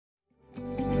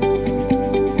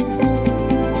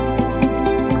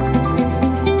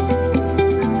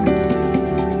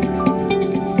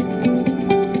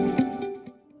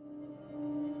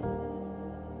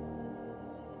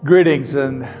Greetings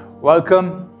and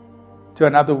welcome to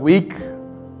another week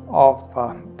of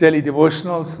daily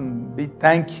devotionals, and we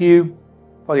thank you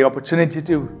for the opportunity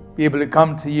to be able to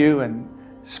come to you and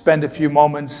spend a few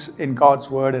moments in God's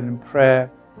Word and in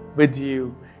prayer with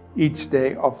you each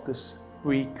day of this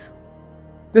week.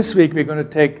 This week we're going to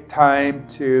take time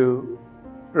to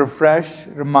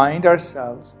remind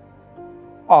ourselves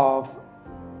of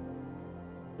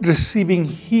receiving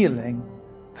healing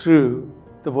through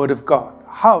the Word of God.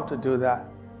 How to do that?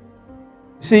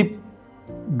 See,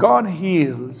 God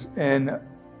heals in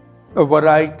a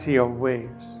variety of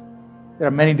ways. There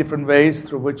are many different ways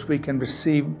through which we can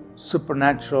receive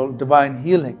supernatural divine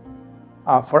healing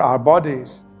for our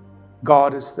bodies.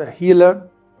 God is the healer.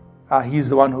 He's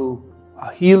the one who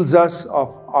heals us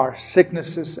of our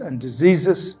sicknesses and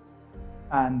diseases.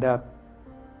 And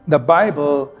the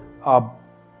Bible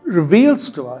reveals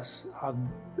to us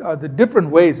the different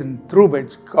ways through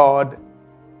which God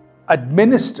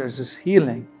administers His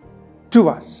healing to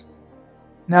us.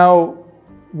 Now,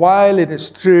 while it is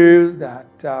true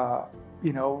that,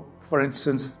 for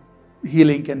instance,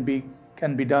 healing can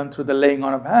be done through the laying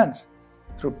on of hands,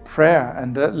 through prayer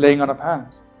and the laying on of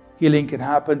hands. Healing can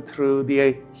happen through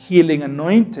the healing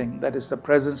anointing, that is the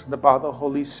presence and the power of the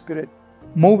Holy Spirit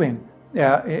moving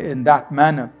in that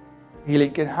manner.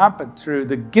 Healing can happen through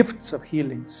the gifts of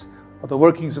healings, or the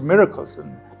workings of miracles,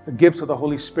 and the gifts of the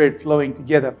Holy Spirit flowing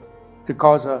together to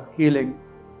cause a healing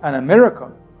and a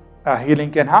miracle. Healing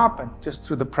can happen just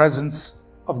through the presence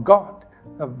of God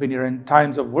when you're in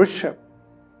times of worship.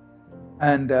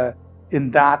 And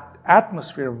in that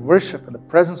atmosphere of worship and the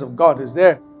presence of God is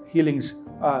there, healings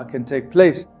can take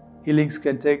place. Healings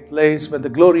can take place when the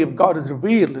glory of God is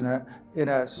revealed in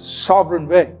a sovereign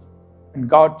way. And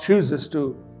God chooses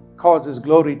to cause His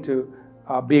glory to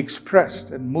be expressed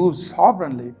and move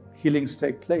sovereignly. Healings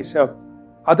take place. So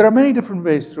there are many different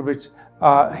ways through which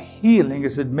healing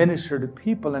is administered to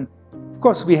people. And of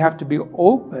course, we have to be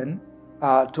open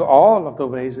to all of the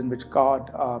ways in which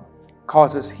God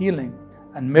causes healing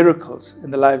and miracles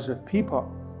in the lives of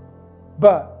people.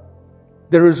 But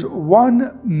there is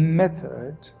one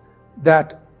method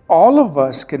that all of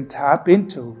us can tap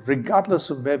into regardless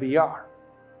of where we are.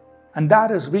 And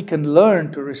that is, we can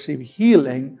learn to receive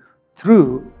healing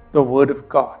through the Word of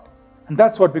God. And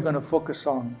that's what we're going to focus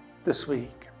on this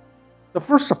week. So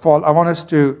first of all, I want us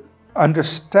to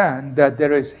understand that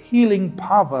there is healing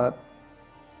power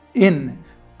in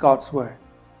God's Word.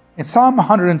 In Psalm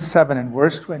 107 and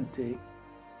verse 20, the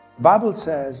Bible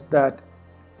says that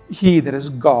He, that is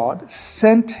God,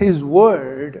 sent His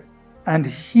Word and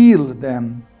healed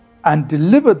them and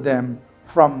delivered them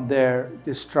from their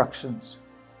destructions.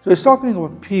 So He's talking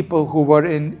about people who were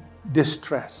in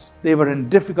distress. They were in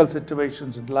difficult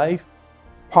situations in life.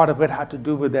 Part of it had to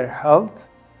do with their health.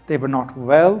 They were not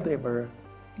well. They were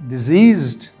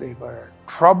diseased. They were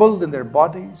troubled in their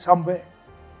body some way.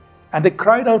 And they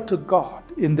cried out to God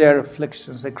in their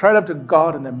afflictions. They cried out to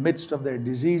God in the midst of their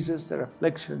diseases, their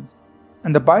afflictions.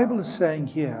 And the Bible is saying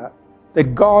here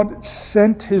that God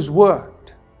sent His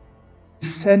Word. He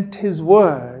sent His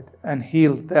Word and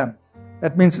healed them.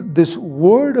 That means this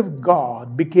Word of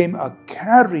God became a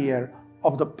carrier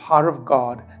of the power of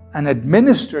God and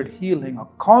administered healing or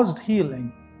caused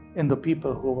healing in the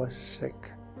people who were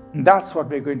sick. And that's what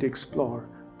we're going to explore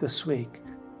this week.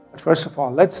 But first of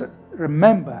all, let's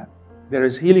remember there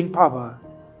is healing power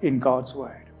in God's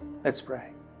Word. Let's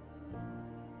pray.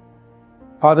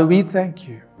 Father, we thank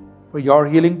You for Your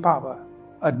healing power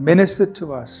administered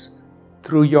to us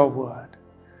through Your Word.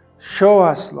 Show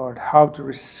us, Lord, how to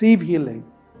receive healing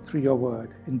through Your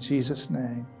Word. In Jesus'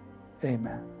 name,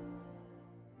 amen.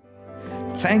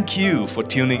 Thank you for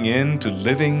tuning in to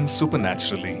Living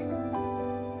Supernaturally.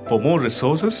 For more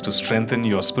resources to strengthen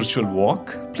your spiritual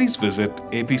walk, please visit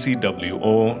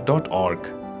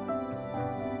apcwo.org.